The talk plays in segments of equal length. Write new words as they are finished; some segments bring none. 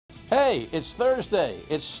Hey, it's Thursday.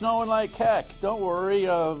 It's snowing like heck. Don't worry,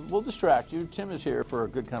 we'll distract you. Tim is here for a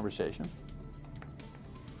good conversation.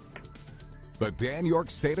 The Dan York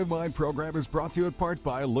State of Mind program is brought to you in part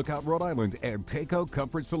by Lookout Rhode Island and Takeo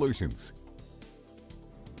Comfort Solutions.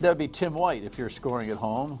 That'd be Tim White if you're scoring at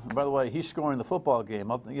home. And by the way, he's scoring the football game.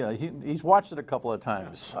 He's watched it a couple of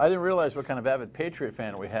times. I didn't realize what kind of avid Patriot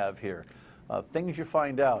fan we have here. Things you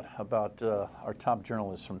find out about our top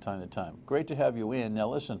journalists from time to time. Great to have you in. Now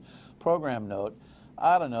listen, program note,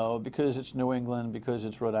 I don't know, because it's New England, because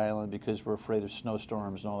it's Rhode Island, because we're afraid of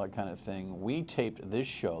snowstorms and all that kind of thing, we taped this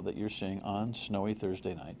show that you're seeing on snowy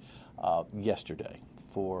Thursday night yesterday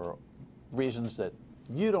for reasons that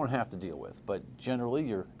you don't have to deal with. But generally,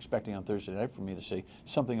 you're expecting on Thursday night for me to say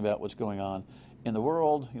something about what's going on in the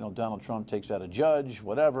world. You know, Donald Trump takes out a judge,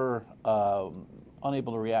 whatever.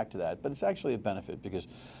 Unable to react to that, but it's actually a benefit because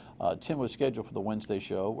Tim was scheduled for the Wednesday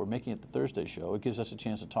show. We're making it the Thursday show. It gives us a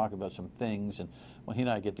chance to talk about some things, and when he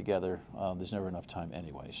and I get together, there's never enough time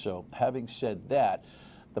anyway. So having said that,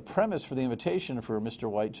 the premise for the invitation for Mr.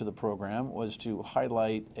 White to the program was to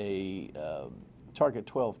highlight a Target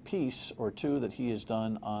 12 piece or two that he has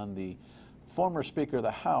done on the former Speaker of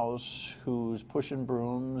the House who's pushing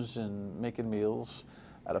brooms and making meals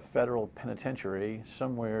at a federal penitentiary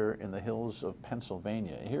somewhere in the hills of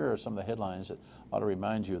Pennsylvania. Here are some of the headlines that ought to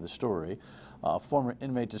remind you of the story. Former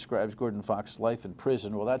inmate describes Gordon Fox's life in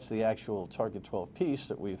prison. Well, that's the actual Target 12 piece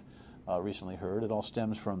that we've recently heard. It all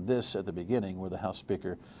stems from this at the beginning, where the House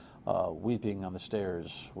Speaker, weeping on the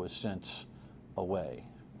stairs, was sent away.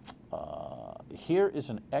 Here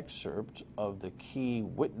is an excerpt of the key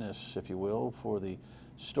witness, if you will, for the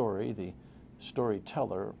story, the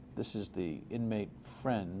storyteller. This is the inmate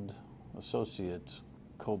friend, associate,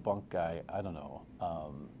 co-bunk guy, I don't know,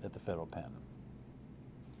 at the federal pen.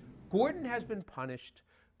 Gordon has been punished.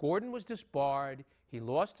 Gordon was disbarred. He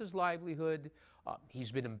lost his livelihood.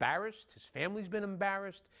 He's been embarrassed. His family's been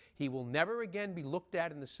embarrassed. He will never again be looked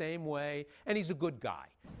at in the same way, and he's a good guy.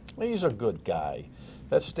 He's a good guy.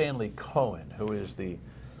 That's Stanley Cohen, who is the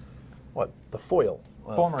foil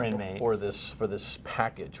former inmate for this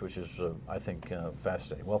package, which is I think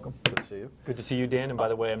fascinating. Welcome. Good to see you. Good to see you, Dan. And by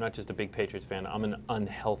the way, I'm not just a big Patriots fan. I'm an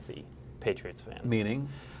unhealthy Patriots fan. Meaning?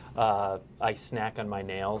 I snack on my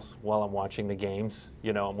nails while I'm watching the games.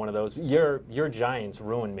 You know, I'm one of those. Your Giants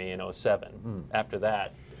ruined me in '07. After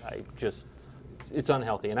that, it's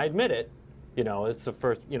unhealthy, and I admit it. You know, it's the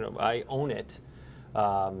first. You know, I own it.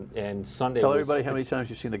 And Sunday. Tell everybody how many times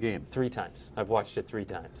you've seen the game. 3 times. I've watched it 3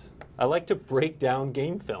 times. I like to break down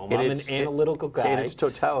game film. I'm an analytical guy. In its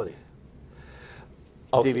totality.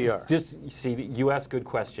 Okay, DVR. You ask good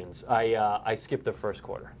questions. I skipped the first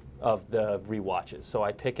quarter of the rewatches, so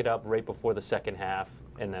I pick it up right before the second half,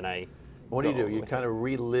 and then I. What do? You kind of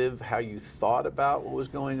relive how you thought about what was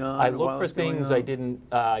going on? I look for things I didn't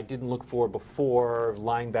look for before,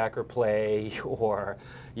 linebacker play, or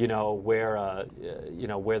where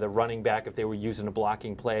the running back, if they were using a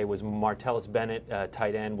blocking play, was Martellus Bennett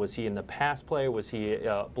tight end? Was he in the pass play? Was he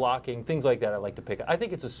blocking? Things like that I like to pick up. I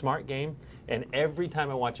think it's a smart game, and every time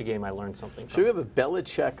I watch a game, I learn something. So you have a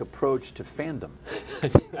Belichick approach to fandom.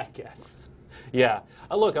 I guess. Yeah.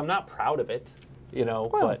 Look, I'm not proud of it.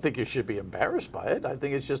 Well, I don't think you should be embarrassed by it. I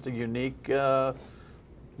think it's just a unique. We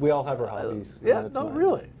all have our hobbies. Yeah, no,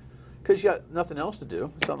 really, because you got nothing else to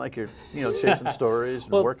do. It's not like you're, chasing stories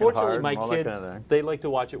and working hard and all that kind of thing. My kids, they like to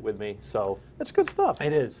watch it with me, so that's good stuff.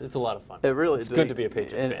 It is. It's a lot of fun. It really is. It's good to be a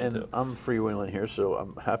Patriots fan too. I'm freewheeling here, so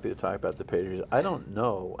I'm happy to talk about the Patriots. I don't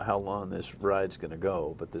know how long this ride's going to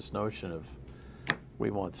go, but this notion of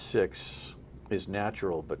we want 6 is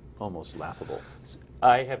natural, but almost laughable.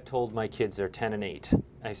 I have told my kids, they're 10 and 8.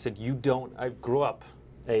 I said, I grew up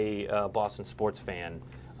a Boston sports fan.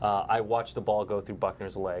 I watched the ball go through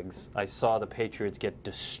Buckner's legs. I saw the Patriots get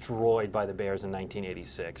destroyed by the Bears in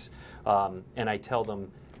 1986. And I tell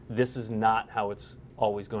them, this is not how it's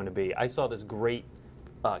always going to be. I saw this great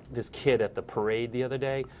this kid at the parade the other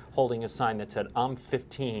day holding a sign that said, I'm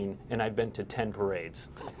 15 and I've been to 10 parades.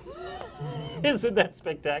 Isn't that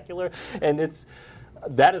spectacular? And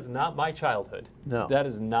that is not my childhood. No. That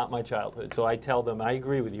is not my childhood. So I tell them, I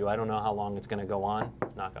agree with you. I don't know how long it's going to go on.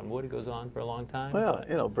 Knock on wood, it goes on for a long time.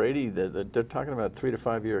 Well, Brady, they're talking about 3 to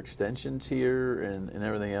 5 year extensions here and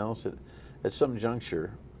everything else. At some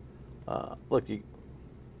juncture, look,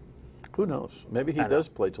 who knows? Maybe he does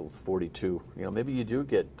play till 42. Maybe you do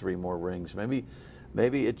get 3 more rings. Maybe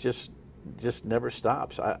it just never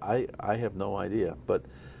stops. I have no idea. But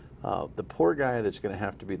the poor guy that's going to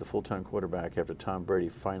have to be the full-time quarterback after Tom Brady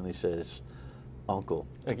finally says, "Uncle,"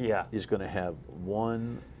 is going to have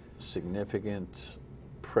one significant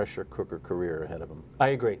pressure cooker career ahead of him. I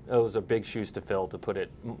agree. Those are big shoes to fill, to put it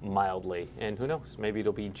mildly. And who knows? Maybe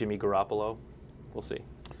it'll be Jimmy Garoppolo. We'll see.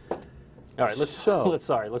 All right, let's talk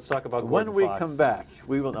about Gordon when we Fox. come back,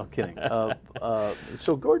 we will. No, I'm kidding.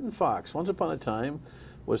 So Gordon Fox, once upon a time,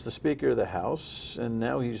 was the Speaker of the House, and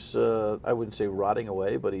now he's, I wouldn't say rotting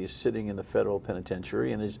away, but he's sitting in the federal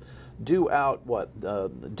penitentiary and is due out, what, the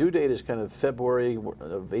due date is kind of February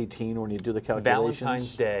of 18 when you do the calculations?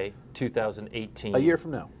 Valentine's Day, 2018. A year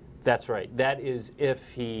from now. That's right. That is if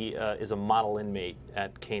he is a model inmate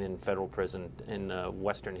at Canaan Federal Prison in the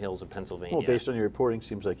Western Hills of Pennsylvania. Well, based on your reporting,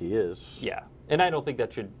 seems like he is. Yeah. And I don't think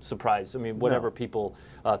that should surprise. I mean, whatever people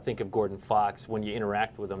think of Gordon Fox, when you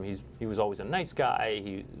interact with him, he was always a nice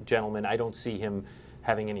guy, gentleman. I don't see him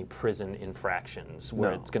having any prison infractions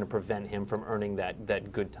where it's going to prevent him from earning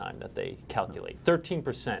that good time that they calculate.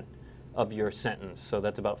 13% of your sentence, so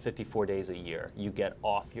that's about 54 days a year. You get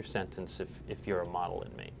off your sentence if you're a model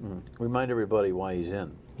inmate. Remind everybody why he's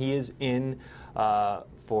in. He is in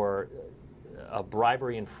for a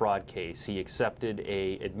bribery and fraud case. He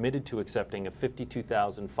admitted to accepting a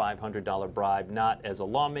 $52,500 bribe, not as a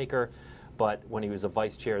lawmaker, but when he was a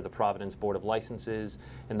vice chair of the Providence Board of Licenses.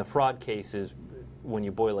 And the fraud case is, when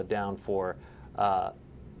you boil it down, for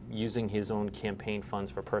using his own campaign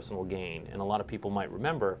funds for personal gain. And a lot of people might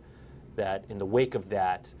remember that in the wake of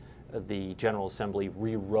that, the General Assembly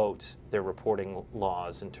rewrote their reporting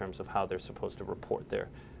laws in terms of how they're supposed to report their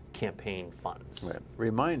campaign funds. Right.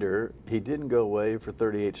 Reminder, he didn't go away for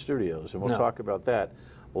 38 studios, and we'll talk about that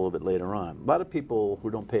a little bit later on. A lot of people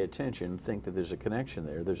who don't pay attention think that there's a connection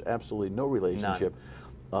there. There's absolutely no relationship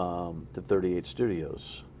to 38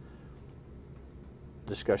 studios.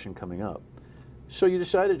 Discussion coming up. So you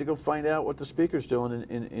decided to go find out what the Speaker's doing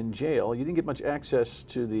in jail. You didn't get much access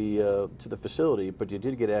to the facility, but you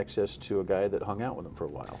did get access to a guy that hung out with him for a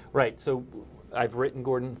while. Right. So I've written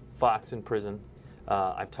Gordon Fox in prison.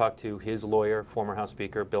 I've talked to his lawyer, former House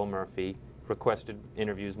Speaker Bill Murphy, requested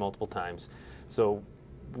interviews multiple times. So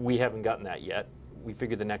we haven't gotten that yet. We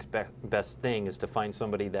figured the next best thing is to find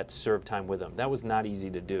somebody that served time with him. That was not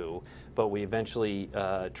easy to do, but we eventually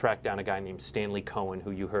tracked down a guy named Stanley Cohen,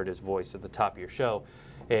 who you heard his voice at the top of your show.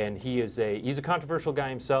 And he's a controversial guy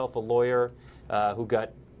himself, a lawyer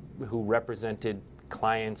who represented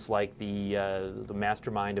clients like the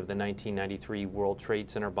mastermind of the 1993 World Trade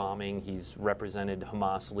Center bombing. He's represented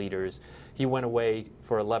Hamas leaders. He went away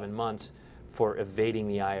for 11 months for evading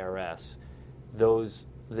the IRS.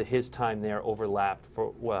 His time there overlapped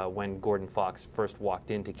for when Gordon Fox first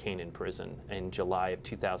walked into Canaan Prison in July of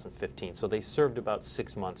 2015. So they served about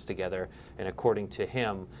 6 months together, and according to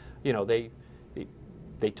him, you know, they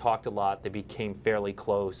talked a lot. They became fairly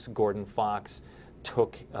close. Gordon Fox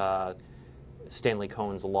took Stanley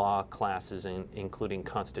Cohen's law classes, including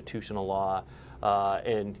constitutional law,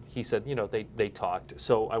 and he said, you know, they talked.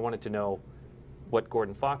 So I wanted to know what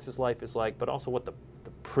Gordon Fox's life is like, but also what the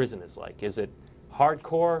prison is like. Is it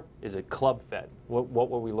hardcore? Is it club fed? What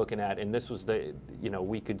were we looking at? And this was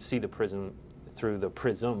we could see the prison through the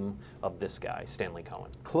prism of this guy, Stanley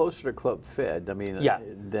Cohen. Closer to club fed, I mean,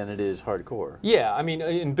 than it is hardcore. Yeah, I mean,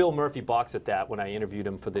 and Bill Murphy balks at that when I interviewed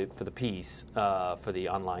him for the piece, for the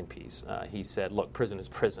online piece. He said, look, prison is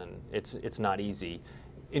prison. It's not easy.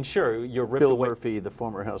 And sure, you're ripped away. Bill Murphy, the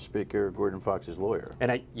former House Speaker, Gordon Fox's lawyer.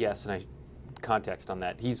 And context on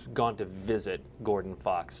that. He's gone to visit Gordon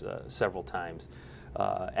Fox several times,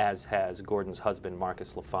 as has Gordon's husband,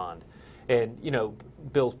 Marcus LaFond. And, you know,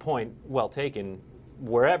 Bill's point, well taken,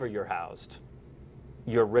 wherever you're housed,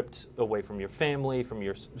 you're ripped away from your family, from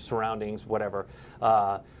your surroundings, whatever.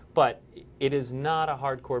 But it is not a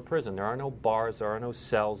hardcore prison. There are no bars, there are no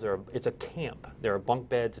cells. It's a camp. There are bunk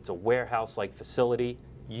beds. It's a warehouse-like facility.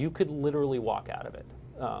 You could literally walk out of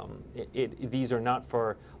it. These are not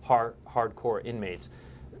for hardcore inmates.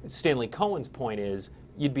 Stanley Cohen's point is,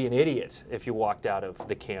 you'd be an idiot if you walked out of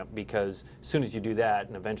the camp, because as soon as you do that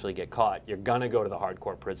and eventually get caught, you're going to go to the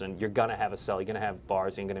hardcore prison. You're going to have a cell. You're going to have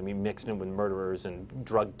bars. You're going to be mixed in with murderers and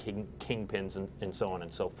drug kingpins and so on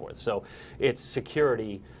and so forth. So its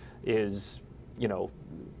security is, you know,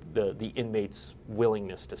 the inmate's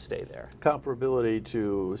willingness to stay there. Comparability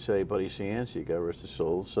to, say, Buddy Cianci, God rest his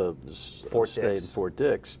soul, stayed in Fort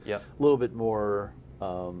Dix. Yep. A little bit more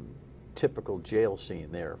typical jail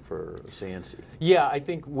scene there for Cianci. Yeah, I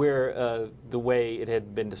think where the way it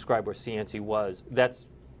had been described where Cianci was, that's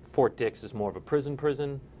Fort Dix is more of a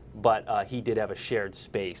prison, but he did have a shared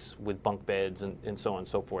space with bunk beds and so on and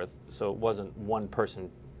so forth. So it wasn't one person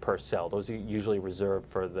per cell. Those are usually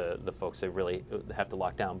reserved for the folks that really have to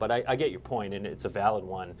lock down. But I get your point, and it's a valid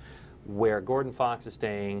one. Where Gordon Fox is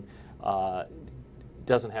staying,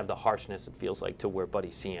 doesn't have the harshness, it feels like, to where Buddy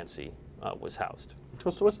Cianci was housed.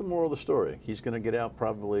 So what's the moral of the story? He's going to get out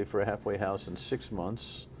probably for a halfway house in 6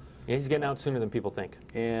 months. Yeah, he's getting out sooner than people think.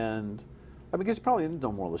 And I mean, it's probably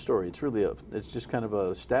no moral of the story. It's really it's just kind of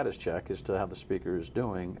a status check as to how the speaker is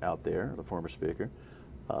doing out there, the former speaker.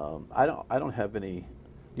 I don't have any.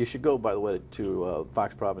 You should go, by the way, to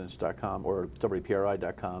foxprovidence.com or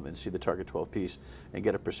wpri.com and see the Target 12 piece and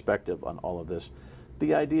get a perspective on all of this.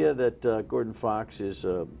 The idea that Gordon Fox is,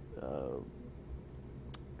 a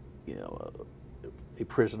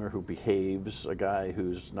prisoner who behaves, a guy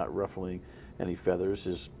who's not ruffling any feathers,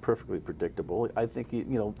 is perfectly predictable. I think he,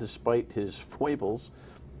 despite his foibles,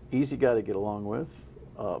 easy guy to get along with,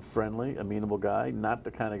 friendly, amenable guy, not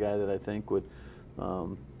the kind of guy that I think would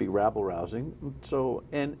be rabble-rousing. So,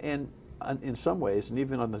 and in some ways, and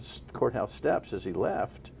even on the courthouse steps as he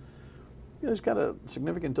left, he's got a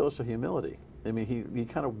significant dose of humility. I mean, he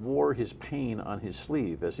kind of wore his pain on his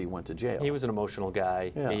sleeve as he went to jail. He was an emotional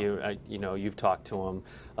guy. Yeah. You've talked to him,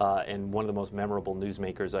 and one of the most memorable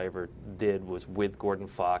newsmakers I ever did was with Gordon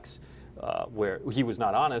Fox, where he was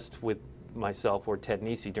not honest with myself or Ted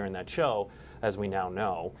Nesi during that show, as we now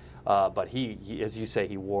know. But he, as you say,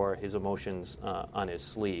 he wore his emotions on his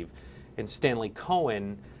sleeve. And Stanley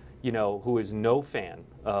Cohen, who is no fan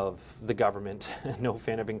of the government, no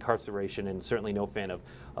fan of incarceration, and certainly no fan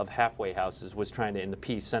of halfway houses, was trying to, in the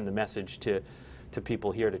piece, send the message to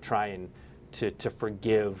people here to try and to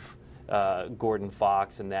forgive Gordon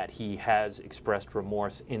Fox, and that he has expressed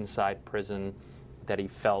remorse inside prison, that he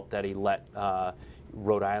felt that he let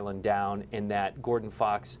Rhode Island down, and that Gordon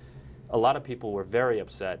Fox, a lot of people were very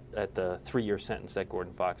upset at the 3-year sentence that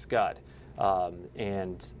Gordon Fox got.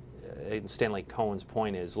 And Stanley Cohen's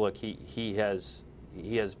point is, look, he has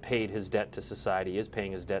paid his debt to society, is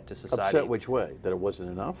paying his debt to society. Upset which way? That it wasn't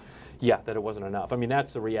enough? Yeah, that it wasn't enough. I mean,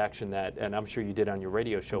 that's the reaction that, and I'm sure you did on your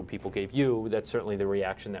radio show, people gave you. That's certainly the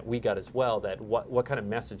reaction that we got as well, that what kind of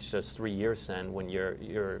message does 3 years send when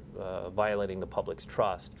you're violating the public's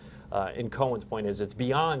trust? And Cohen's point is, it's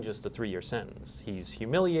beyond just the 3-year sentence. He's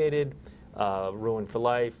humiliated, ruined for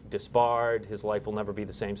life, disbarred, his life will never be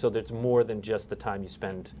the same. So there's more than just the time you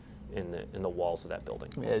spend in the walls of that building.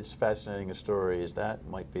 Yeah, it's fascinating a story as that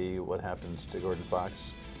might be what happens to Gordon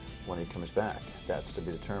Fox when he comes back. That's to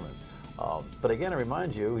be determined. But again, I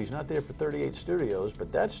remind you, he's not there for 38 Studios,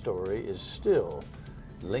 but that story is still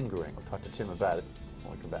lingering. We'll talk to Tim about it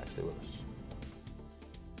when we come back. Stay with us.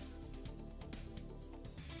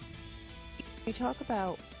 We talk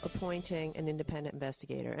about appointing an independent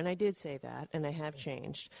investigator, and I did say that, and I have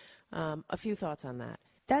changed. A few thoughts on that.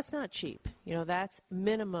 That's not cheap. That's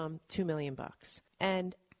minimum $2 million.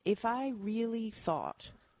 And if I really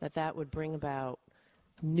thought that would bring about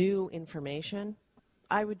new information,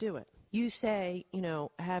 I would do it. You say,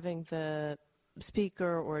 having the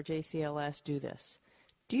speaker or JCLS do this.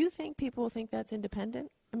 Do you think people will think that's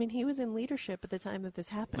independent? I mean, he was in leadership at the time that this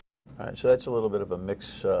happened. All right, so that's a little bit of a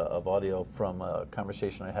mix of audio from a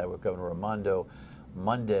conversation I had with Governor Raimondo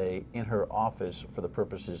Monday in her office for the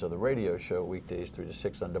purposes of the radio show, weekdays 3 to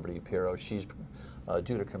 6 on WPRO. She's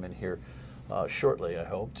due to come in here shortly, I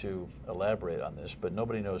hope, to elaborate on this, but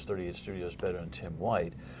nobody knows 38 Studios better than Tim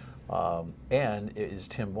White. And it is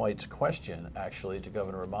Tim White's question, actually, to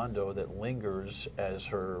Governor Raimondo that lingers as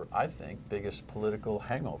her, I think, biggest political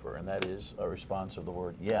hangover, and that is a response of the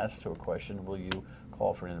word yes to a question, will you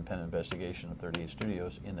call for an independent investigation of 38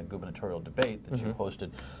 Studios in the gubernatorial debate that you hosted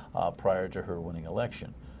prior to her winning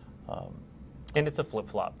election. And it's a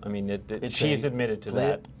flip-flop. I mean, she's admitted to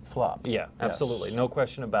that. Flop. Yeah, absolutely. Yes. No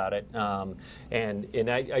question about it. And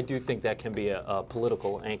I do think that can be a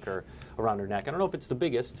political anchor around her neck. I don't know if it's the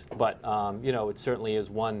biggest, but, it certainly is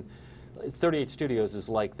one. 38 Studios is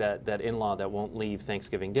like that in-law that won't leave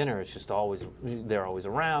Thanksgiving dinner. It's just they're always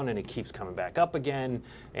around, and it keeps coming back up again.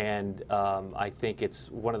 And I think it's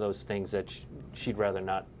one of those things that she'd rather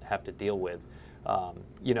not have to deal with.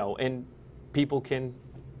 And people can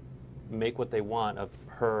make what they want of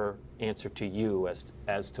her answer to you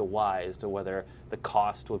as to why, as to whether the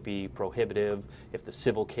cost would be prohibitive, if the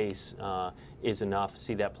civil case is enough,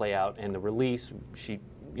 see that play out, and the release, she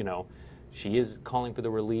is calling for the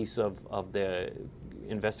release of the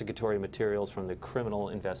investigatory materials from the criminal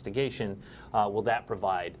investigation. Will that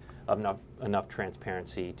provide enough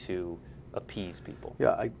transparency to appease people?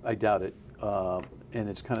 Yeah, I doubt it. And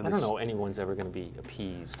it's kind of I don't know anyone's ever going to be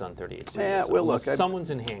appeased on 38 Studios. Yeah, well, look, someone's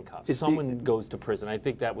in handcuffs, someone goes to prison. I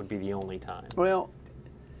think that would be the only time. Well,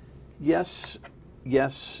 yes,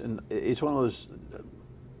 and it's one of those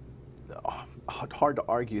hard to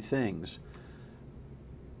argue things.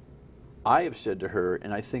 I have said to her,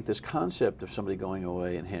 and I think this concept of somebody going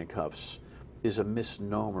away in handcuffs is a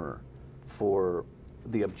misnomer for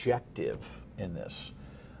the objective in this.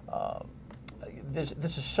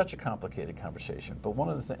 This is such a complicated conversation, but one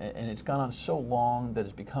of the things, and it's gone on so long that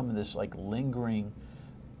it's become this like lingering,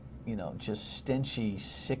 just stenchy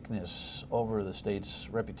sickness over the state's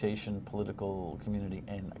reputation, political community,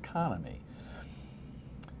 and economy.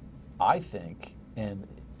 I think, and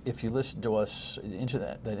if you listen to us into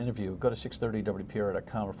that interview, go to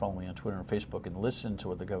 630wpr.com or follow me on Twitter and Facebook and listen to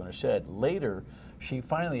what the governor said. Later, she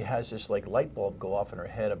finally has this like light bulb go off in her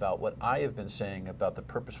head about what I have been saying about the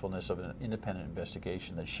purposefulness of an independent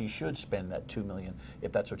investigation, that she should spend that $2 million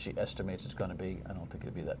if that's what she estimates it's going to be. I don't think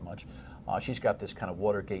it'd be that much. She's got this kind of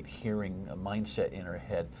Watergate hearing mindset in her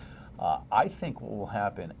head. I think what will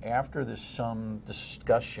happen after there's some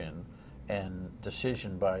discussion and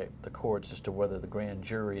decision by the courts as to whether the grand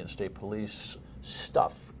jury and state police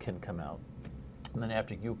stuff can come out, and then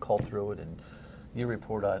after you cull through it and you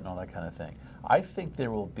report on it and all that kind of thing, I think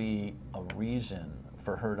there will be a reason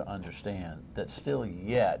for her to understand that still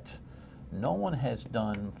yet no one has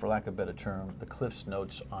done, for lack of a better term, the Cliff's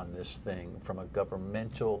Notes on this thing from a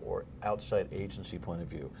governmental or outside agency point of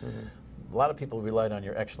view. Mm-hmm. A lot of people relied on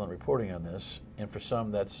your excellent reporting on this, and for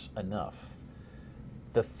some that's enough.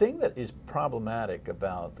 The thing that is problematic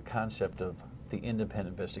about the concept of the independent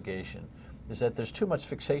investigation is that there's too much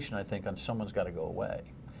fixation, I think, on someone's got to go away.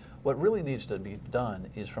 What really needs to be done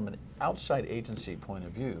is, from an outside agency point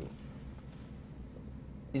of view,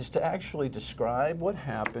 is to actually describe what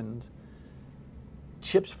happened,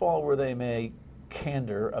 chips fall where they may,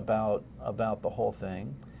 candor about the whole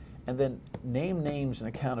thing, and then name names and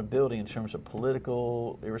accountability in terms of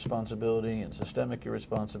political irresponsibility and systemic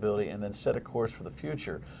irresponsibility, and then set a course for the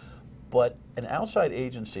future. But an outside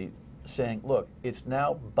agency saying, look, it's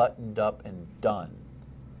now buttoned up and done,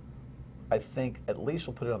 I think at least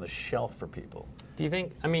we'll put it on the shelf for people. Do you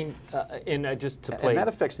think, I mean, and just to play... And that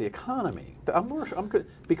affects the economy. I'm good,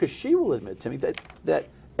 because she will admit to me that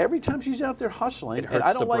every time she's out there hustling, and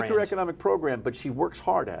I don't like her economic program, but she works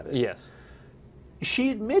hard at it. Yes.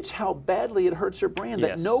 She admits how badly it hurts her brand,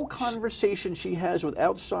 that no conversation she has with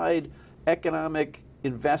outside economic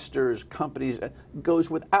investors, companies, goes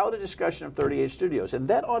without a discussion of 38 Studios. And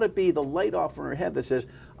that ought to be the light off in her head that says,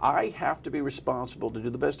 I have to be responsible to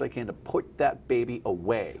do the best I can to put that baby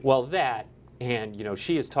away. Well, that, and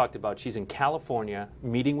she has talked about, she's in California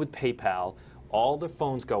meeting with PayPal, all their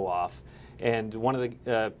phones go off, and one of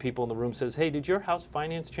the people in the room says, hey, did your House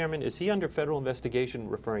Finance Chairman, is he under federal investigation,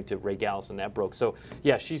 referring to Ray Gallison? That broke. So,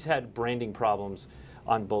 yeah, she's had branding problems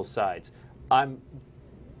on both sides. I'm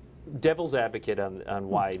devil's advocate on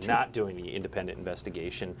why not doing the independent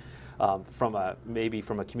investigation. Maybe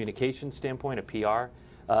from a communication standpoint, a PR,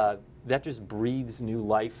 that just breathes new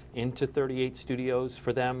life into 38 Studios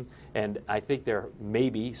for them. And I think they're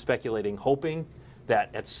maybe speculating, hoping that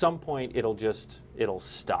at some point it'll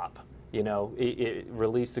stop.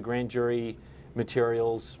 Release the grand jury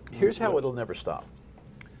materials. Here's how it'll never stop.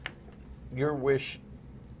 Your wish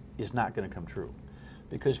is not going to come true.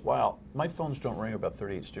 Because while my phones don't ring about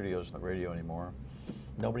 38 Studios on the radio anymore,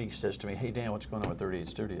 nobody says to me, hey, Dan, what's going on with 38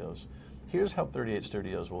 Studios? Here's how 38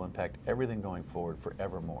 Studios will impact everything going forward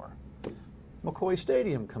forevermore. McCoy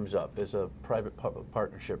Stadium comes up as a private-public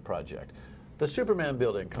partnership project. The Superman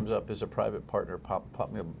building comes up as a private partner,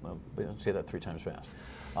 say that 3 times fast.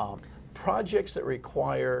 Projects that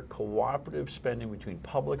require cooperative spending between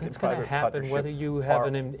public and private partnership. That's going to happen whether you have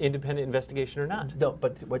an independent investigation or not. No,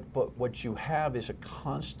 but what you have is a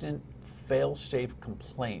constant fail-safe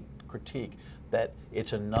critique that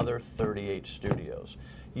it's another 38 Studios.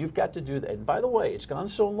 You've got to do that. And by the way, it's gone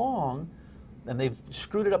so long, and they've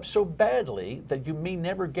screwed it up so badly that you may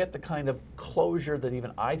never get the kind of closure that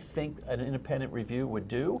even I think an independent review would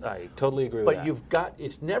do. I totally agree with that. But you've got,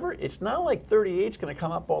 it's not like 38's going to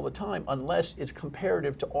come up all the time unless it's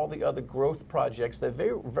comparative to all the other growth projects that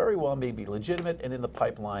very, very well may be legitimate and in the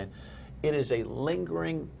pipeline. It is a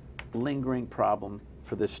lingering problem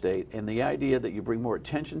for this state, and the idea that you bring more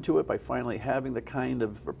attention to it by finally having the kind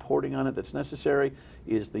of reporting on it that's necessary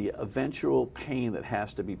is the eventual pain that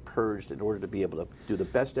has to be purged in order to be able to do the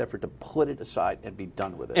best effort to put it aside and be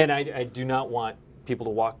done with it. And I do not want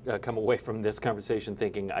people to come away from this conversation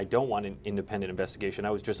thinking I don't want an independent investigation.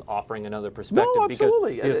 I was just offering another perspective. No,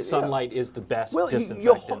 absolutely. Because sunlight is the best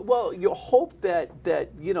disinfectant. You hope that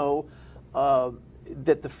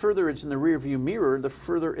that the further it's in the rearview mirror, the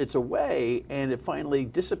further it's away, and it finally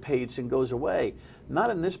dissipates and goes away. Not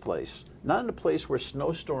in this place. Not in a place where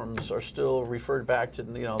snowstorms are still referred back to,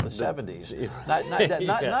 you know, the 70s.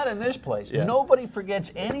 Not in this place. Yeah. Nobody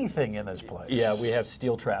forgets anything in this place. Yeah, we have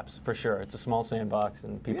steel traps for sure. It's a small sandbox,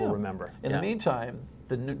 and people remember. In the meantime,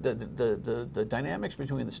 the dynamics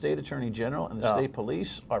between the state attorney general and the state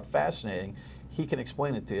police are fascinating. He can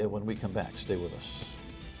explain it to you when we come back. Stay with us.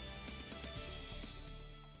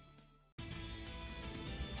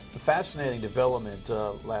 A fascinating development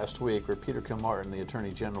last week where Peter Kilmartin, the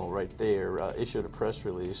Attorney General right there, issued a press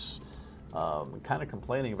release kind of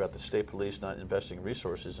complaining about the state police not investing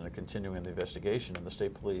resources and continuing the investigation, and the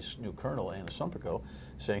state police new colonel, Anna Sumpico,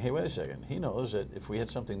 saying, hey, wait a second, he knows that if we had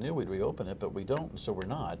something new, we'd reopen it, but we don't, and so we're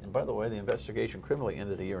not. And by the way, the investigation criminally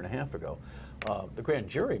ended a year and a half ago. The grand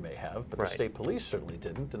jury may have, but the state police certainly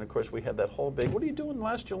didn't. And of course, we had that whole big, what are you doing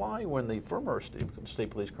last July when the former state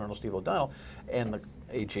police colonel, Steve O'Donnell, and the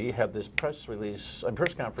AG have this press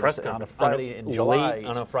conference on a Friday in July. Late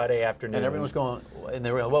on a Friday afternoon. And everyone's going, and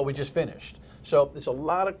they were, well, we just finished. So there's a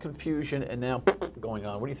lot of confusion and now going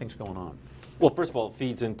on. What do you think's going on? Well, first of all, it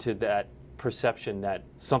feeds into that perception that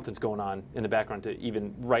something's going on in the background, to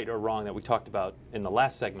even right or wrong that we talked about in the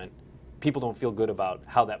last segment. People don't feel good about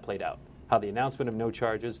how that played out, how the announcement of no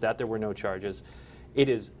charges, that there were no charges. It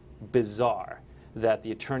is bizarre that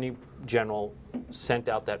the Attorney General sent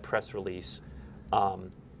out that press release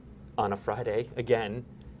on a Friday, again,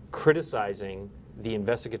 criticizing the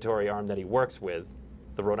investigatory arm that he works with,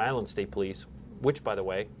 the Rhode Island State Police, which, by the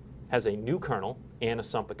way, has a new colonel, Anna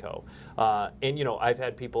Sumpico. And, you know, I've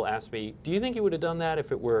had people ask me, do you think he would have done that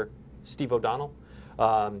if it were Steve O'Donnell?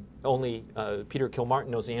 Only Peter Kilmartin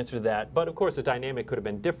knows the answer to that. But, of course, the dynamic could have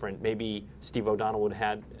been different. Maybe Steve O'Donnell would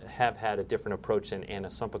have had a different approach than Anna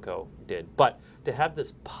Sumpico did. But to have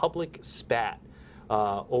this public spat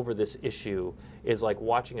over this issue is like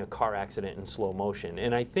watching a car accident in slow motion.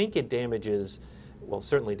 And I think it damages, well,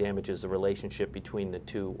 certainly damages the relationship between the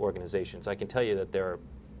two organizations. I can tell you that there are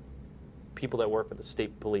people that work for the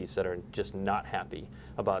state police that are just not happy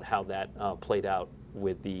about how that played out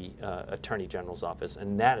with the Attorney General's office.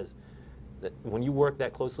 And that is, when you work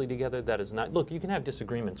that closely together, that is not, look, you can have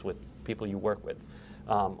disagreements with people you work with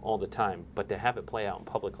all the time, but to have it play out in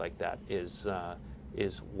public like that is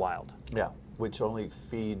wild. Yeah, which only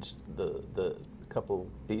feeds the couple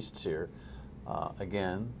beasts here.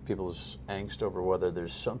 Again, people's angst over whether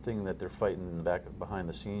there's something that they're fighting behind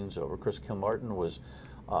the scenes over. Chris Kilmartin was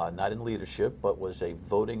not in leadership, but was a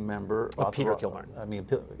voting member. Peter Kilmartin. I mean,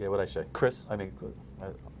 yeah, what'd I say? Chris. I mean,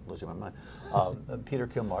 I'm losing my mind. Peter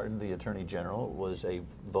Kilmartin, the Attorney General, was a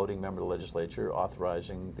voting member of the legislature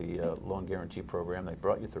authorizing the loan guarantee program that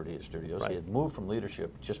brought you 38 studios. He had moved from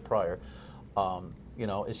leadership just prior. You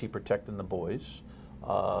know, is he protecting the boys?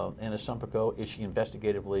 Anna Sumpico, is she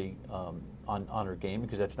investigatively on her game,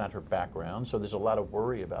 because that's not her background, so there's a lot of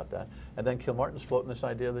worry about that. And then Kilmartin's floating this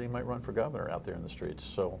idea that he might run for governor out there in the streets.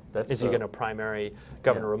 So that's, is he going to primary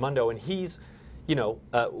Governor Raimondo? And he's, you know,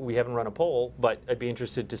 we haven't run a poll, but I'd be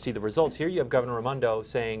interested to see the results. Here you have Governor Raimondo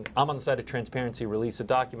saying, I'm on the side of transparency, release of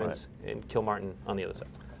documents, and Kilmartin on the other side.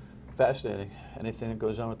 Fascinating. Anything that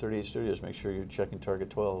goes on with 38 Studios, make sure you're checking Target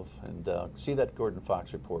 12 and see that Gordon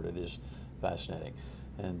Fox report. It is fascinating.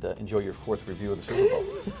 And enjoy your fourth review of the Super Bowl.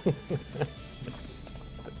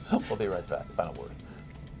 We'll be right back. Final word.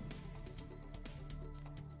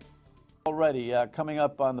 Alrighty, coming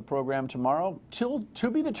up on the program tomorrow,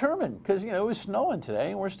 to be determined, because, you know, it was snowing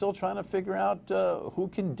today, and we're still trying to figure out who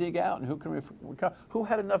can dig out and who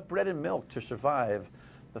had enough bread and milk to survive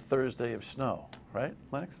the Thursday of snow, right,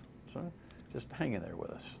 Lennox? So just hang in there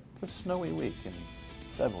with us. It's a snowy week in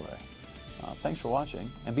February. Thanks for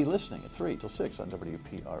watching, and be listening at 3 till 6 on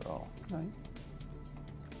WPRO. Good night.